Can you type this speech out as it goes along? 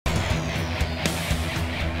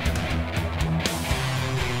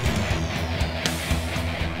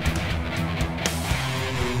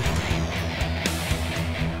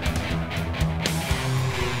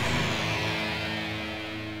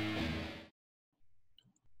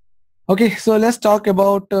Okay, so let's talk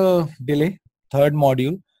about delay, third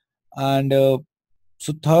module. And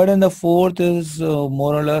so third and the fourth is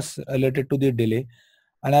more or less related to the delay.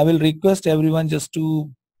 And I will request everyone just to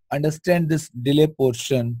understand this delay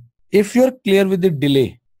portion. If you're clear with the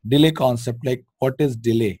delay concept, like what is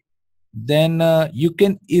delay, then you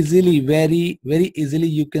can easily, very easily,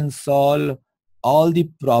 you can solve all the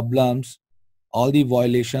problems, all the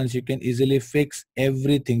violations. You can easily fix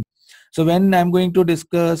everything. So when I'm going to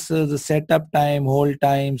discuss the setup time, hold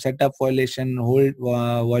time, setup violation, hold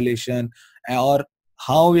violation, or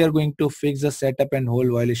how we are going to fix the setup and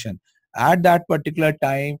hold violation, at that particular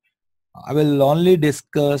time, I will only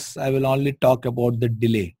talk about the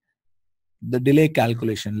delay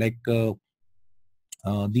calculation, like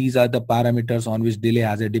these are the parameters on which delay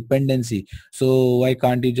has a dependency. So why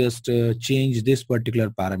can't you just change this particular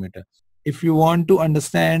parameter? If you want to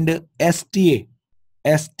understand STA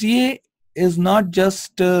is not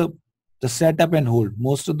just the setup and hold.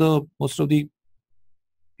 Most of the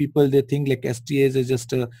people, they think like STA is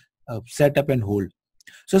just a setup and hold.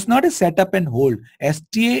 So it's not a setup and hold.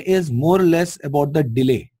 STA is more or less about the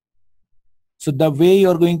delay. So the way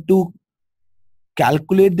you're going to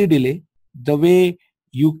calculate the delay, the way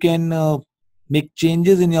you can make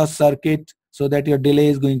changes in your circuit so that your delay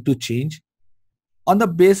is going to change. On the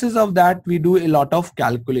basis of that, we do a lot of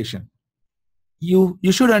calculation. You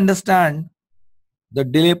should understand the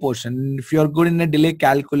delay portion. If you're good in a delay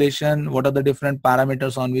calculation, what are the different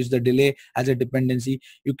parameters on which the delay has a dependency,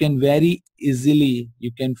 you can very easily,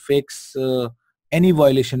 you can fix any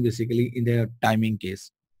violation basically in the timing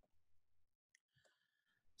case.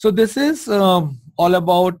 So this is all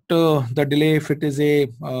about the delay if it is a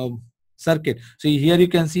circuit. So here you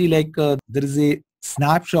can see like there is a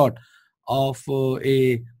snapshot of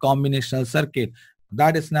a combinational circuit.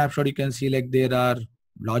 That is snapshot, you can see like there are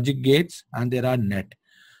logic gates and there are net.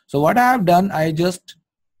 So what I have done, I just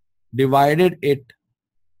divided it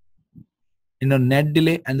in a net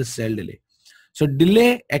delay and the cell delay. So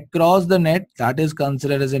delay across the net, that is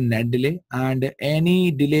considered as a net delay, and any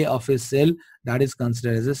delay of a cell, that is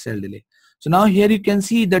considered as a cell delay. So now here you can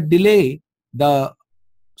see the delay, the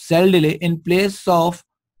cell delay in place of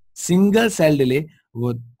single cell delay.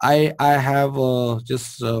 I have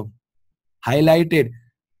just highlighted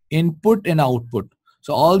input and output.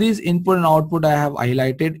 So all these input and output I have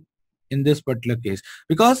highlighted in this particular case,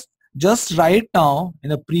 because just right now in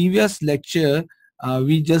the previous lecture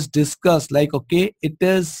we just discussed like, okay, it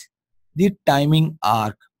is the timing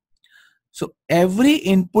arc. So every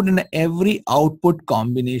input and every output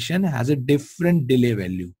combination has a different delay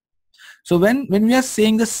value. So when we are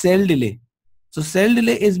saying the cell delay, so cell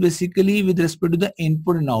delay is basically with respect to the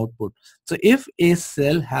input and output. So if a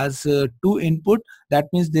cell has two input, that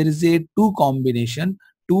means there is a two combination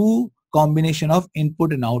of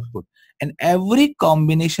input and output, and every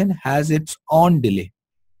combination has its own delay.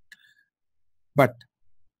 But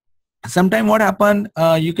sometime what happen,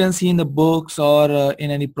 you can see in the books or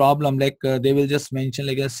in any problem, like they will just mention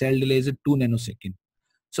like a cell delay is a 2 nanosecond.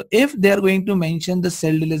 So if they are going to mention the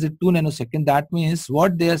cell delay is a 2 nanosecond, that means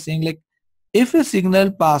what they are saying, like if a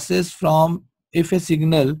signal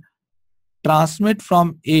transmit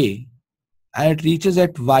from A and it reaches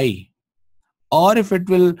at Y, or if it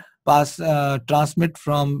will transmit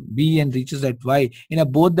from B and reaches at Y,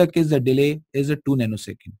 in both the case the delay is a 2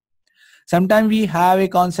 nanosecond. Sometimes we have a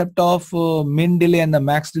concept of min delay and the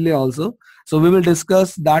max delay also. So we will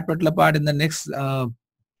discuss that particular part in the next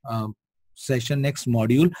session, next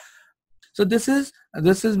module. So this is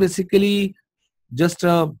basically just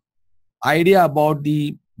a idea about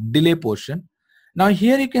the delay portion. Now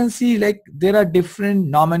here you can see like there are different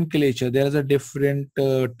nomenclature. There is a different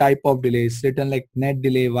type of delays written like net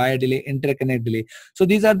delay, wire delay, interconnect delay. So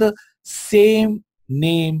these are the same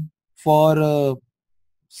name for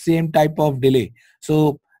same type of delay.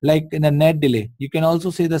 So like in a net delay, you can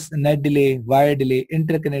also say this net delay, wire delay,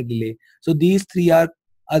 interconnect delay. So these three are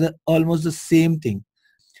almost the same thing.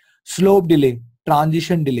 Slope delay,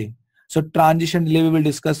 transition delay. So transition delay, we will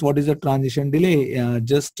discuss what is a transition delay.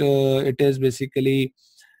 It is basically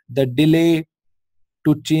the delay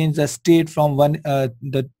to change the state from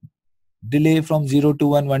the delay from 0 to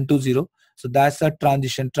 1, 1 to 0. So that's a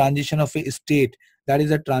transition of a state. That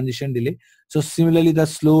is a transition delay. So similarly, the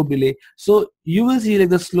slope delay. So you will see like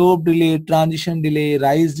the slope delay, transition delay,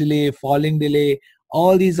 rise delay, falling delay.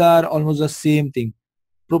 All these are almost the same thing.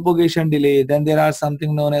 Propagation delay, then there are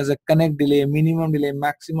something known as a connect delay, minimum delay,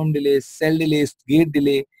 maximum delay, cell delay, gate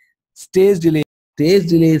delay, stage delay. Stage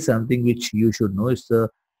delay is something which you should know. It's the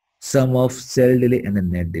sum of cell delay and the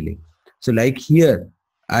net delay. So like here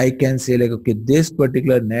I can say like, okay, this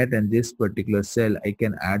particular net and this particular cell, I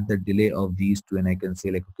can add the delay of these two and I can say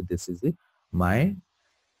like, okay, this is my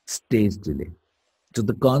stage delay. So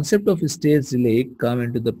the concept of stage delay come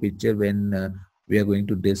into the picture when we are going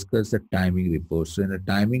to discuss the timing report. So in a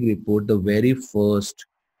timing report, the very first,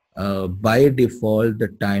 by default, the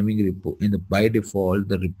timing report, by default,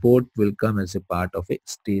 the report will come as a part of a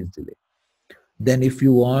stage delay. Then if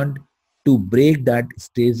you want to break that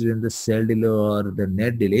stage in the cell delay or the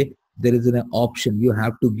net delay, there is an option. You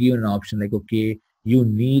have to give an option like, okay, you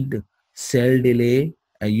need cell delay,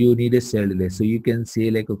 you need a cell delay. So you can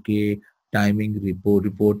say like, okay, timing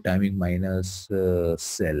report timing minus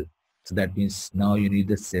cell. So that means now you need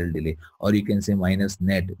the cell delay, or you can say minus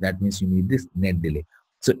net. That means you need this net delay.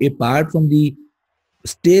 So apart from the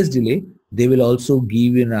stage delay, they will also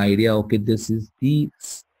give you an idea, okay, this is the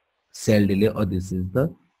cell delay or this is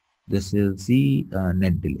the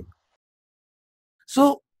net delay.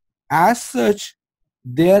 So as such,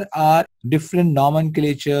 there are different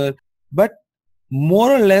nomenclature, but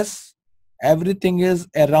more or less everything is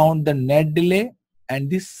around the net delay and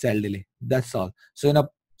the cell delay. That's all. So in a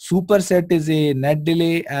superset is a net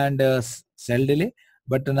delay and a cell delay,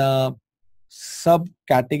 but in a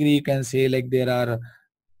subcategory you can say like there are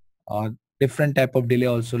uh, different type of delay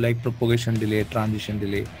also, like propagation delay, transition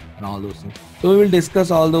delay, and all those things. So we will discuss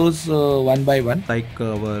all those one by one. Like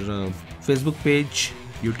our Facebook page,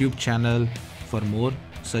 YouTube channel for more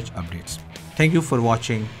such updates. Thank you for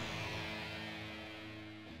watching.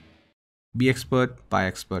 Be expert, by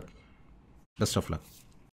expert. Best of luck.